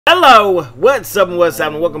Hello, what's up and what's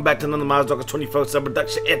happening? Welcome back to another Miles Dawkins 24/7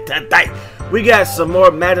 production. And today, we got some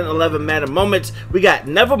more Madden 11 Madden moments. We got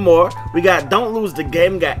Nevermore. We got Don't Lose the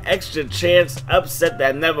Game. Got Extra Chance. Upset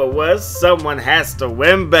that never was. Someone has to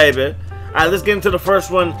win, baby. Alright, let's get into the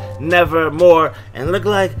first one, Nevermore. And look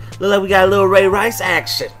like we got a little Ray Rice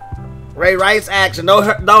action. Ray Rice action. Don't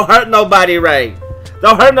hurt nobody, Ray.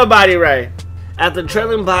 Don't hurt nobody, Ray. After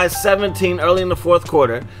trailing by 17 early in the fourth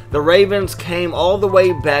quarter, the Ravens came all the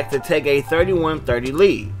way back to take a 31-30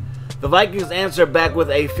 lead. The Vikings answered back with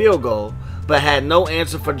a field goal, but had no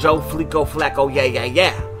answer for Joe Flacco,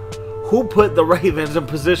 yeah, who put the Ravens in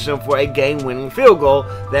position for a game-winning field goal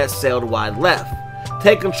that sailed wide left.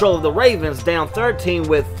 Take control of the Ravens down 13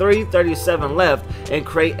 with 3:37 left and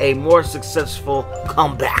create a more successful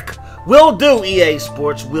comeback. Will do, EA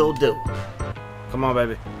Sports, will do. Come on,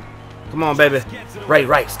 baby. Come on, baby. Ray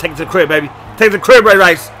Rice, take it to the crib, baby. Take it to the crib, Ray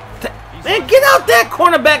Rice. Man, get out that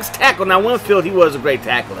cornerback's tackle. Now, Winfield, he was a great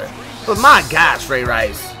tackler. But my gosh, Ray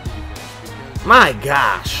Rice. My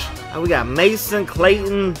gosh. We got Mason,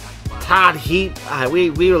 Clayton, Todd Heap. We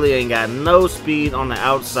really ain't got no speed on the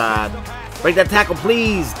outside. Break that tackle,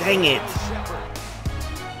 please. Dang it.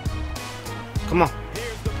 Come on.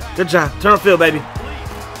 Good job. Turn the field, baby.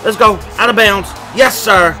 Let's go. Out of bounds. Yes,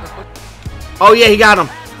 sir. Oh, yeah, he got him.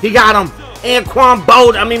 He got him.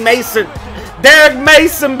 Mason. Derek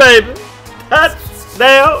Mason, baby.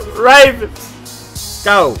 Touchdown, Ravens.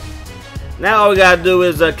 Go. Now all we got to do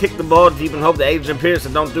is kick the ball deep and hope that Adrian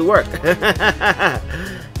Peterson don't do work.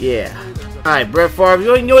 Yeah. All right, Brett Favre,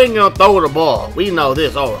 you ain't going to throw the ball. We know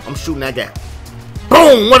this. Oh, I'm shooting that gap.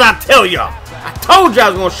 Boom. What'd I tell y'all? I told you I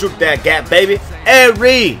was going to shoot that gap, baby. Ed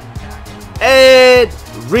Reed. Ed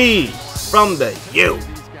Reed from the U.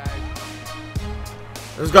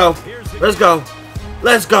 Let's go. Let's go.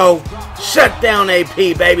 Let's go. Shut down AP,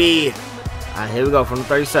 baby. All right, here we go from the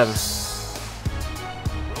 37.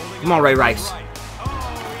 Come on, Ray Rice.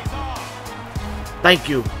 Thank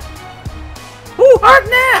you. Who hurt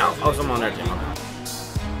now? Oh, someone on there, Jim.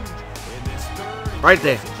 Right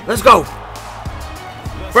there. Let's go.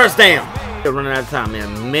 First down. We're running out of time,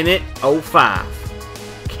 man. Minute 05.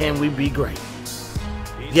 Can we be great?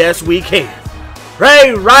 Yes, we can.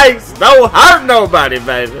 Ray Rice, don't hurt nobody,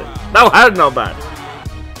 baby. Don't hurt nobody.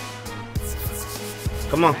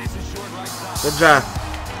 Come on. Good job.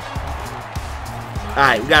 All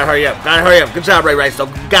right, we gotta hurry up. Gotta hurry up. Good job, Ray Rice, though.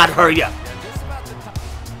 Gotta hurry up.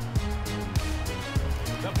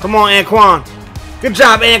 Come on, Anquan. Good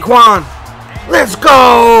job, Anquan. Let's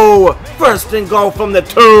go. First and goal from the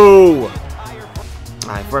 2. All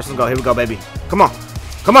right, first and goal. Here we go, baby. Come on.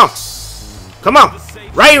 Come on. Come on.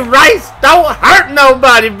 Ray Rice, don't hurt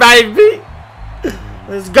nobody, baby.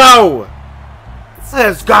 Let's go.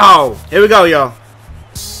 Let's go. Here we go, y'all.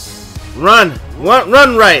 Run.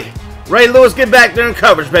 Run, Ray. Ray Lewis, get back there in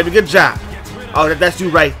coverage, baby. Good job. Oh, that's you,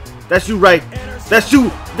 Ray. That's you, Ray. That's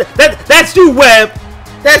you. That's you, Webb.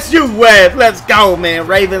 That's you, Webb. Let's go, man.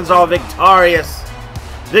 Ravens are victorious.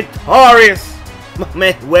 Victorious. My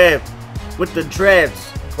man, Webb, with the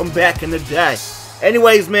dreads from back in the day.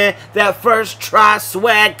 Anyways, man, that first try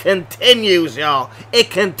swag continues, y'all.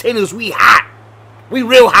 It continues. We hot. We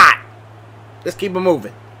real hot. Let's keep it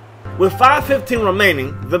moving. With 5:15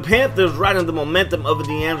 remaining, the Panthers, riding the momentum of the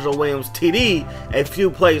D'Angelo Williams TD a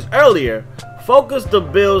few plays earlier, forced the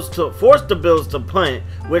Bills to punt,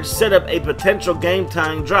 which set up a potential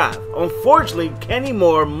game-tying drive. Unfortunately, Kenny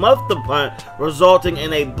Moore muffed the punt, resulting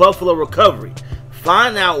in a Buffalo recovery.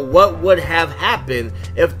 Find out what would have happened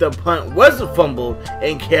if the punt wasn't fumbled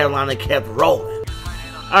and Carolina kept rolling.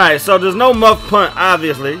 Alright, so there's no muff punt,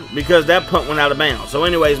 obviously, because that punt went out of bounds. So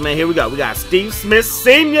anyways, man, here we go. We got Steve Smith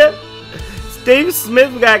Sr. Steve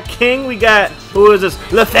Smith, we got King, we got, who is this?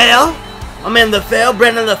 LaFell. I'm in LaFell,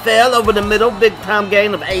 Brandon LaFell over the middle. Big time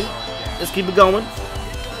gain of 8. Let's keep it going.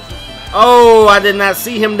 Oh, I did not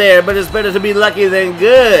see him there, but it's better to be lucky than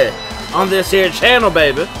good on this here channel,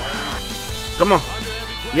 baby. Come on.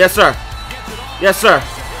 Yes, sir. Yes, sir.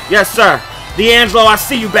 Yes, sir. D'Angelo, I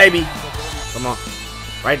see you, baby. Come on.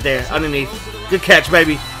 Right there, underneath. Good catch,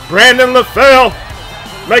 baby. Brandon LaFell.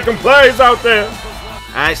 Making plays out there.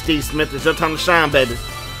 All right, Steve Smith, it's your time to shine, baby.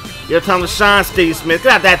 Your time to shine, Steve Smith.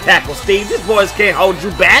 Get out that tackle, Steve. These boys can't hold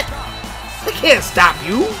you back. They can't stop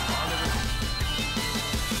you.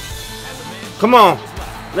 Come on.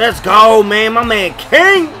 Let's go, man. My man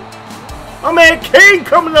King. My man King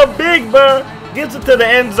coming up big, bro. Gets it to the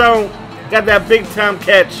end zone. Got that big time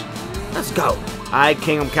catch. Let's go. All right,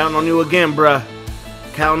 King, I'm counting on you again, bruh.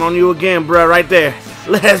 Counting on you again, bruh, right there.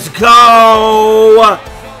 Let's go.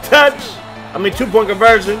 Touch. 2-point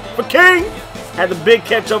conversion for King. Had the big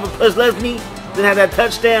catch over plus Leslie. Then had that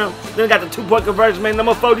touchdown. Then got the 2-point conversion, man.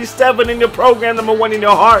 Number 47 in your program, number 1 in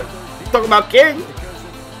your heart. Talking about kidding?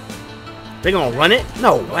 They gonna run it?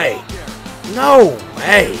 No way. No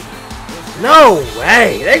way. No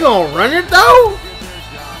way. They gonna run it though?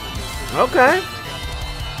 Okay.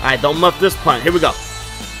 Alright, don't muff this punt. Here we go.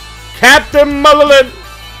 Captain Mullen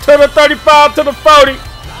to the 35 to the 40.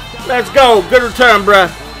 Let's go. Good return, bruh.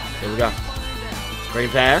 Here we go. Screen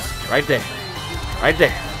pass. Right there. Right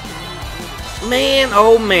there. Man,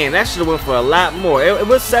 oh man. That should have went for a lot more. It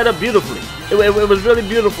was set up beautifully. It was really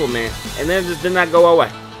beautiful, man. And then it just did not go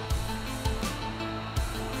away.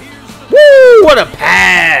 Woo! What a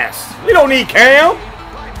pass. We don't need Cam.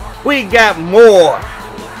 We got more.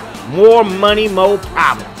 More money, more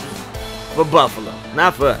problems. For Buffalo.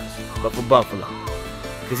 Not for us, but for Buffalo.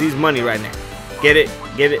 Because he's money right now. Get it?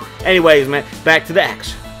 Get it? Anyways, man, back to the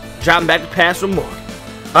action. Dropping back to pass for more.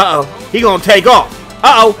 Uh-oh. He gonna take off.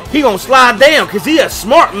 Uh-oh. He gonna slide down because he a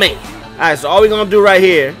smart man. Alright, so all we gonna do right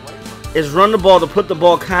here is run the ball to put the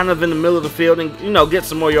ball kind of in the middle of the field and, you know, get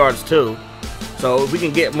some more yards too. So if we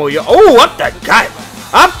can get more yards. Oh, up the gut.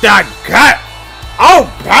 Up the gut. Oh,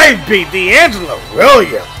 baby. D'Angelo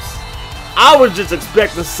Williams. I was just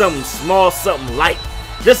expecting something small, something light.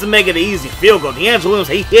 Just to make it an easy field goal. D'Angelo Williams,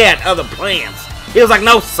 he had other plans. He was like,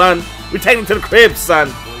 no, son. We take him to the crib,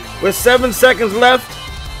 son. With 7 seconds left,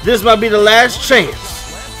 this might be the last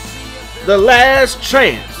chance. The last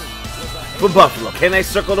chance for Buffalo. Can they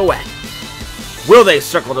circle the wagons? Will they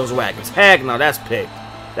circle those wagons? Heck no, that's pick.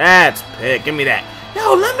 That's pick. Give me that.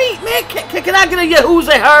 Yo, let me, man, can I get a Yahoo's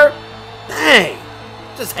at her? Dang.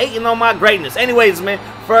 Just hating on my greatness. Anyways, man,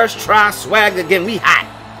 first try swag again. We hot.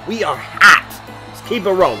 We are hot. Let's keep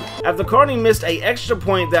it rolling. After Carney missed an extra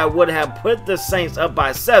point that would have put the Saints up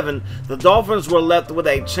by 7, the Dolphins were left with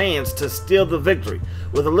a chance to steal the victory.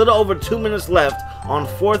 With a little over 2 minutes left, on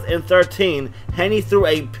 4th and 13, Henne threw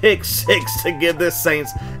a pick 6 to give the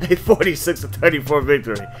Saints a 46-34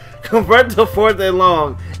 victory. Convert to 4th and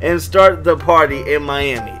long and start the party in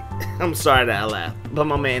Miami. I'm sorry that I laughed, but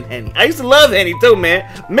my man Henne. I used to love Henne too, man.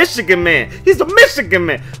 Michigan man. He's a Michigan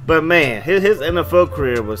man. But man, his NFL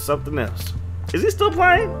career was something else. Is he still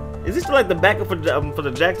playing? Is he still like the backup for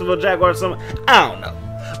the Jacksonville Jaguars or something? I don't know.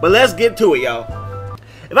 But let's get to it, y'all.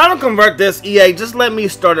 If I don't convert this, EA, just let me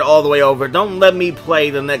start it all the way over. Don't let me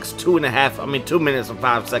play the next 2 minutes and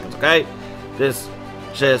 5 seconds, okay? Just.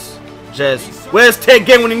 Where's Ted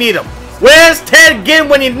Ginn when you need him? Where's Ted Ginn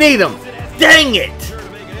when you need him? Dang it!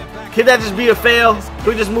 Could that just be a fail? Can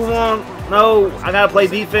we just move on? No, I gotta play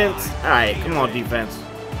defense. Alright, come on, defense.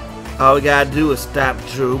 All we gotta do is stop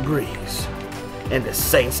Drew Brees and the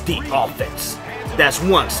Saints deep offense. That's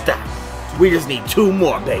 1 stop. We just need 2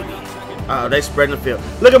 more, baby. Oh, they spreading the field.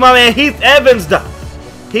 Look at my man Heath Evans, though.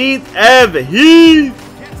 Heath Evans.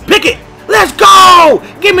 Pick it. Let's go.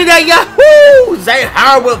 Give me that Yahoo. Zay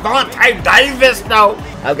Howard with Vontae Davis, though.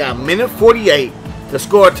 I've got 1:48 to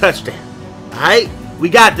score a touchdown. All right. We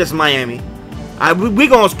got this, Miami. We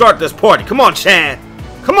gonna start this party. Come on, Chad.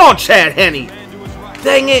 Come on, Chad Henne.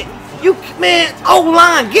 Dang it. You, man,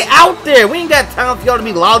 O-line, get out there. We ain't got time for y'all to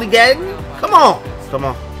be lollygagging. Come on. Come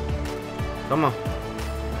on. Come on.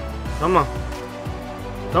 Come on.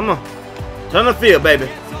 Come on. Turn the field, baby.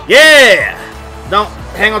 Yeah. Don't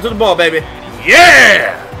hang on to the ball, baby.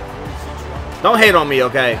 Yeah. Don't hate on me,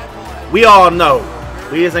 okay? We all know.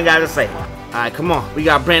 We just ain't got to say it. All right, come on. We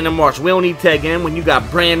got Brandon Marshall. We don't need Ted Ginn when you got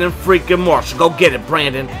Brandon freaking Marshall. Go get it,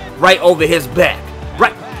 Brandon. Right over his back.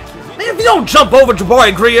 Right. Man, if you don't jump over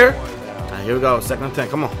Jabari Greer. All right, here we go. 2nd and 10.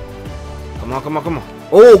 Come on. Come on, come on, come on.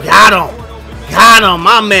 Oh, got him. Got him.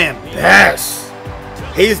 My man, Best.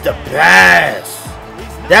 He's the best.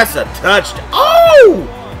 That's a touchdown. Oh!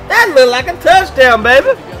 That looked like a touchdown, baby.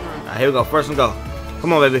 All right, here we go. 1st and goal.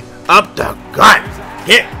 Come on, baby. Up the gut.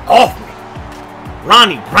 Get off me.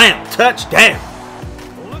 Ronnie Brown, touchdown.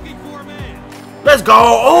 Let's go.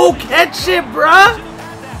 Oh, catch it, bruh.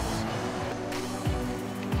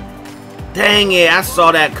 Dang it. I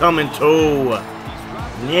saw that coming, too.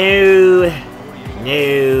 No.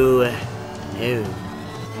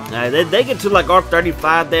 They get to like our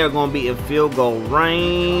 35, they are going to be in field goal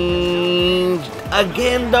range.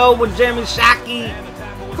 Again, though, with Jeremy Shockey.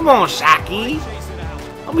 Come on, Shockey.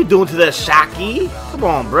 What we doing to that Shockey? Come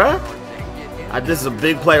on, bruh. This is a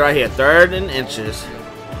big play right here. 3rd and inches.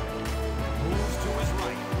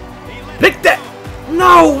 Pick that.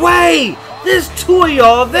 No way. There's 2 of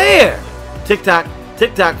y'all there. Tick-tock.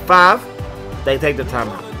 Tick-tock. 5. They take the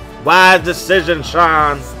timeout. Wise decision,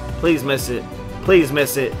 Sean. Please miss it. Please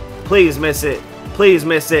miss it. Please miss it. Please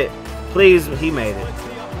miss it. Please. He made it.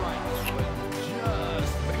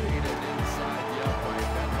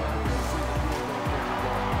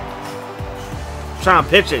 I'm trying to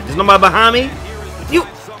pitch it. There's nobody behind me.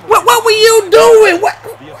 What were you doing? What?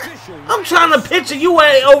 I'm trying to pitch it. You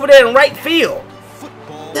went over there in right field.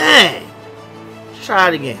 Dang. Let's try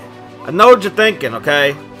it again. I know what you're thinking,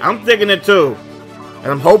 okay? I'm thinking it too.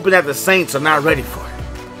 And I'm hoping that the Saints are not ready for it.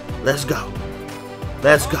 Let's go.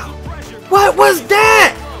 Let's go. What was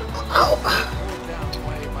that? Oh.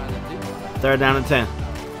 3rd down and 10.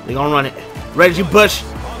 They're going to run it. Reggie Bush,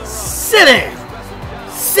 sit down.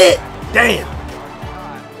 Sit down.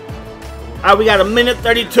 All right, we got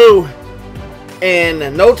 1:32 and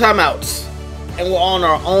no timeouts. And we're on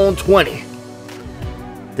our own 20.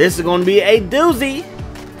 This is going to be a doozy.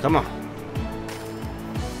 Come on.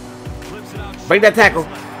 Break that tackle.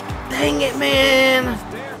 Dang it, man.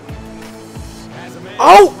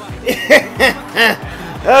 Oh!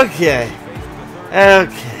 Okay.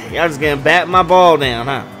 Okay. Y'all just gonna bat my ball down,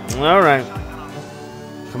 huh? Alright.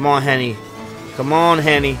 Come on, Henny. Come on,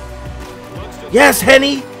 Henny. Yes,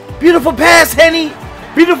 Henny. Beautiful pass, Henny.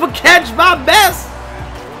 Beautiful catch, my best.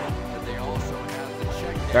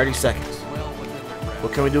 30 seconds.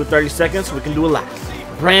 What can we do with 30 seconds? We can do a lot.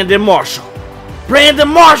 Brandon Marshall. Brandon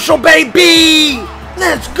Marshall, baby!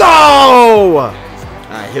 Let's go!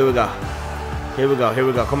 Alright, here we go. Here we go. Here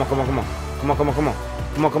we go. Come on, come on, come on. Come on, come on, come on.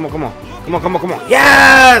 Come on, come on, come on. Come on, come on, come on.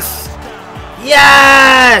 Yes!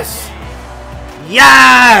 Yes!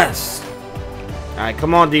 Yes! Alright,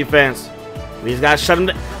 come on, defense. We just gotta shut him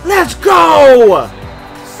down. Let's go!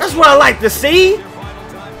 That's what I like to see.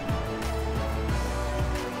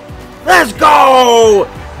 Let's go!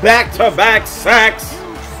 Back-to-back sacks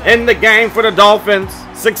in the game for the Dolphins.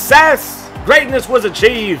 Success! Greatness was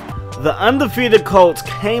achieved. The undefeated Colts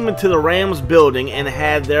came into the Rams building and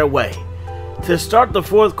had their way. To start the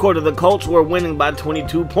 4th quarter, the Colts were winning by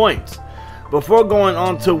 22 points, before going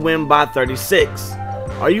on to win by 36.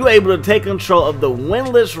 Are you able to take control of the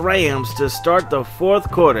winless Rams to start the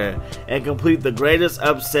 4th quarter and complete the greatest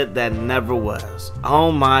upset that never was?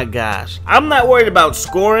 Oh my gosh. I'm not worried about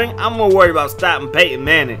scoring. I'm more worried about stopping Peyton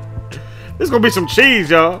Manning. This is going to be some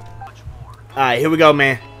cheese, y'all. Alright, here we go,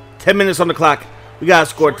 man. 10 minutes on the clock. We got to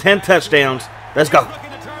score 10 touchdowns. Let's go.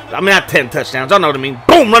 I mean, not 10 touchdowns. Y'all know what I mean.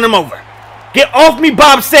 Boom, run him over. Get off me,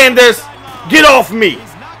 Bob Sanders. Get off me.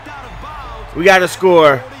 We got to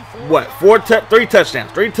score, what, 3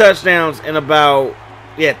 touchdowns. 3 touchdowns in about,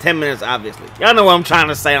 10 minutes, obviously. Y'all know what I'm trying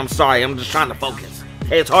to say. I'm sorry. I'm just trying to focus.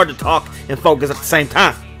 Hey, it's hard to talk and focus at the same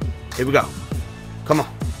time. Here we go. Come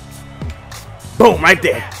on. Boom, right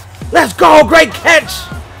there. Let's go. Great catch.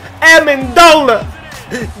 Amendola.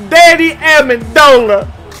 Daddy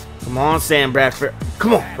Amendola. Come on, Sam Bradford.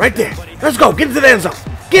 Come on, right there. Let's go. Get into the end zone.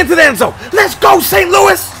 Get into the end zone. Let's go, St.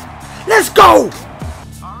 Louis. Let's go.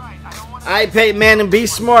 Alright, Peyton Manning, be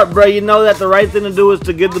smart, bro. You know that the right thing to do is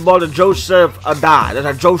to give the ball to Joseph Adai. That's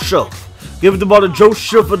our Joseph. Give the ball to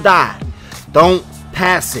Joseph Adai. Don't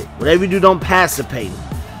pass it. Whatever you do, don't pass it, Peyton.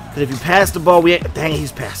 Because if you pass the ball, dang,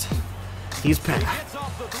 he's passing. He's passing.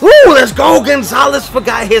 Ooh, let's go. Gonzalez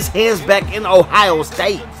forgot his hands back in Ohio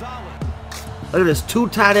State. Look at this 2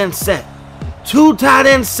 tight end set. 2 tight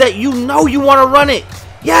end set. You know you want to run it.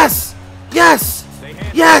 Yes. Yes.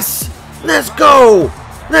 Yes. Let's go.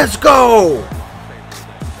 Let's go.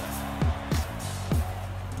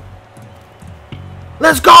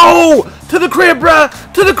 Let's go. To the crib, bruh.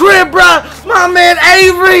 To the crib, bruh. My man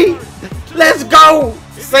Avery. Let's go.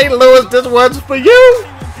 St. Louis, this one's for you.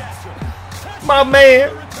 My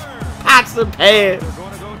man. Pots and pans.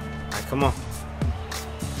 All right, come on.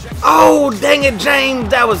 Oh, dang it, James.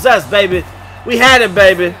 That was us, baby. We had it,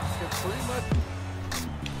 baby.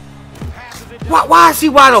 Why is he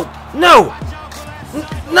wide open? No.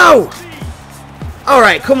 No. All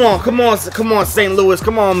right, come on, St. Louis.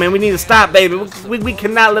 Come on, man. We need to stop, baby. We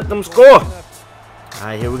cannot let them score. All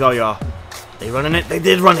right, here we go, y'all. They running it. They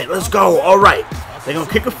did run it. Let's go. All right. They're going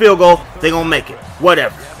to kick a field goal. They're going to make it.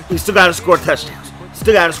 Whatever. We still got to score touchdowns.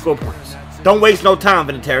 Still got to score points. Don't waste no time,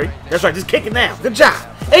 Vinatieri. That's right. Just kick it now. Good job.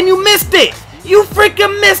 And you missed it. You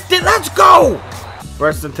freaking missed it. Let's go.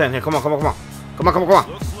 1st and 10 here. Come on. Come on.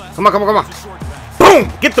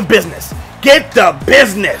 Boom. Get the business. Get the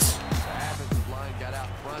business.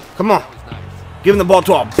 Come on. Giving the ball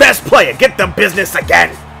to our best player. Get the business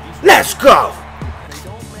again. Let's go.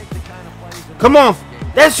 Come on.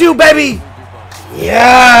 That's you, baby.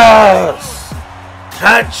 Yes.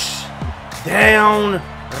 Touchdown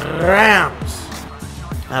Rams.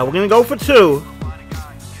 Now we're going to go for 2.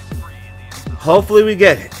 Hopefully we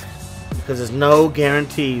get it. Because there's no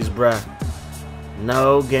guarantees, bruh.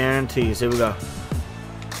 No guarantees. Here we go.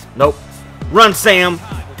 Nope. Run, Sam.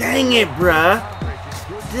 Dang it, bruh.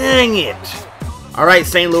 Dang it. All right,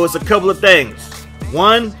 St. Louis, a couple of things.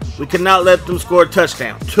 1, we cannot let them score a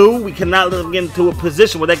touchdown. 2, we cannot let them get into a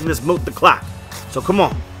position where they can just milk the clock. So come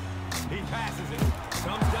on.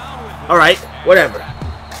 Alright, whatever.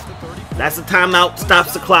 That's a timeout,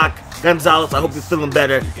 stops the clock. Gonzalez, I hope you're feeling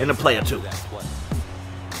better in a play or two.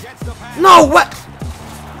 No, what?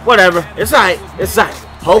 Whatever, it's alright, it's alright.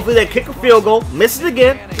 Hopefully they kick a field goal, miss it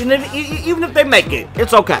again, even if they make it,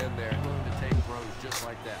 it's okay.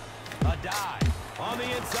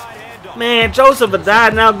 Man, Joseph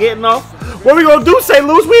Adai now getting off. What we gonna do, St.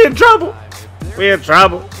 Louis? We in trouble. We in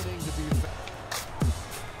trouble.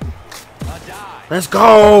 Let's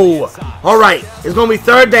go. All right, it's gonna be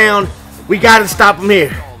 3rd down. We gotta stop him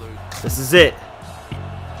here. This is it.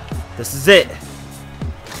 This is it.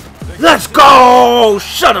 Let's go.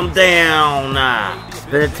 Shut him down.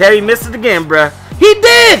 Terry missed it again, bruh. He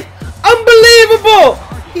did. Unbelievable.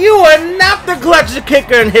 You are not the clutchest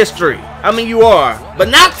kicker in history. I mean, you are, but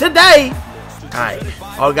not today. All right,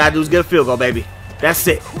 all we gotta do is get a field goal, baby. That's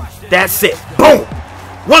it. That's it. Boom.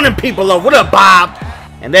 Running people over. What up, Bob?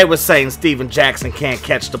 And they were saying Steven Jackson can't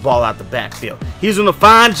catch the ball out the backfield. He's doing a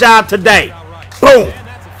fine job today. Boom.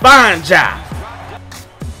 Fine job.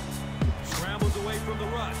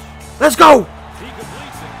 Let's go.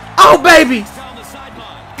 Oh, baby.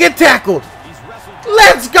 Get tackled.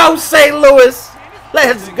 Let's go, St. Louis.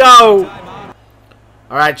 Let's go.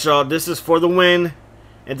 All right, y'all. This is for the win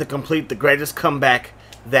and to complete the greatest comeback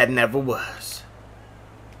that never was.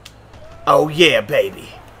 Oh, yeah, baby.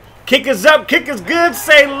 Kick is up. Kick is good,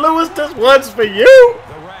 St. Louis. This one's for you.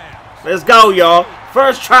 Let's go, y'all.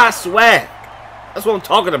 First try swag. That's what I'm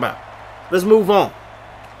talking about. Let's move on.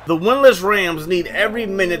 The winless Rams need every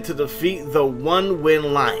minute to defeat the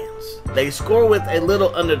 1-win Lions. They score with a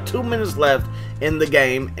little under 2 minutes left in the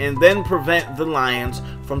game and then prevent the Lions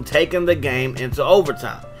from taking the game into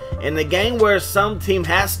overtime. In the game where some team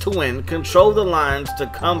has to win, control the Lions to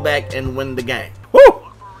come back and win the game. Woo!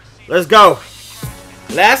 Let's go.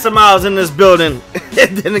 Last time I was in this building,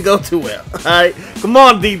 it didn't go too well. Alright, come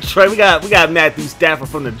on, Detroit. We got Matthew Stafford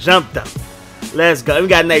from the jump though. Let's go. We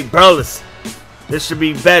got Nate Burleson. This should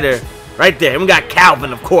be better. Right there. And we got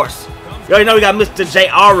Calvin, of course. You already know we got Mr. J.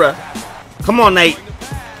 Ara. Come on, Nate.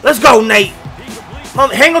 Let's go, Nate.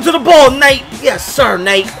 Hang on to the ball, Nate. Yes, sir,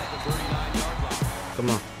 Nate. Come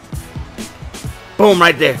on. Boom,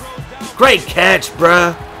 right there. Great catch,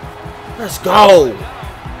 bruh. Let's go.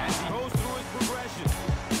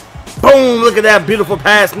 Boom, look at that beautiful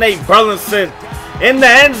pass. Nate Burleson in the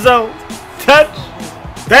end zone.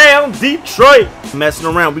 Touchdown, Detroit. Messing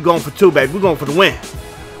around. We going for 2, baby. We going for the win.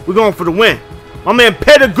 We going for the win. My man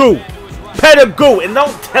Pettigrew. Pettigrew. And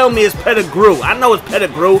don't tell me it's Pettigrew. I know it's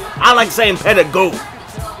Pettigrew. I like saying Pettigrew.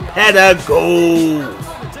 Pettigrew.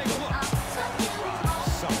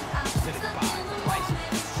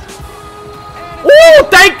 Woo!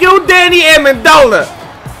 Thank you, Danny Amendola.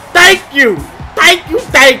 Thank you. Thank you,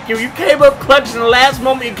 thank you. You came up clutching the last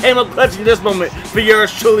moment. You came up clutching this moment for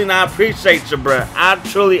yours truly, and I appreciate you, bruh. I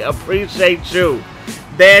truly appreciate you.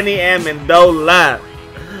 Danny Amendola.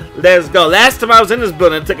 Let's go. Last time I was in this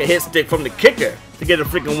building, I took a hit stick from the kicker to get a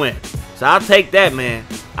freaking win. So I'll take that, man.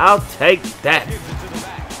 I'll take that.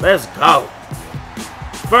 Let's go.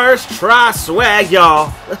 First try swag,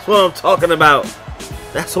 y'all. That's what I'm talking about.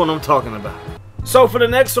 That's what I'm talking about. So for the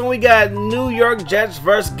next one, we got New York Jets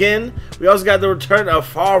versus Ginn. We also got the return of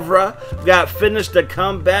Favre. We got finish the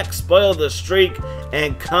comeback, spoil the streak,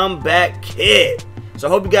 and comeback kid. So I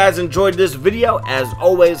hope you guys enjoyed this video. As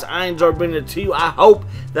always, I enjoy bringing it to you. I hope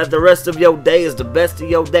that the rest of your day is the best of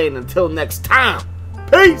your day. And until next time,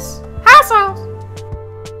 peace. House sauce.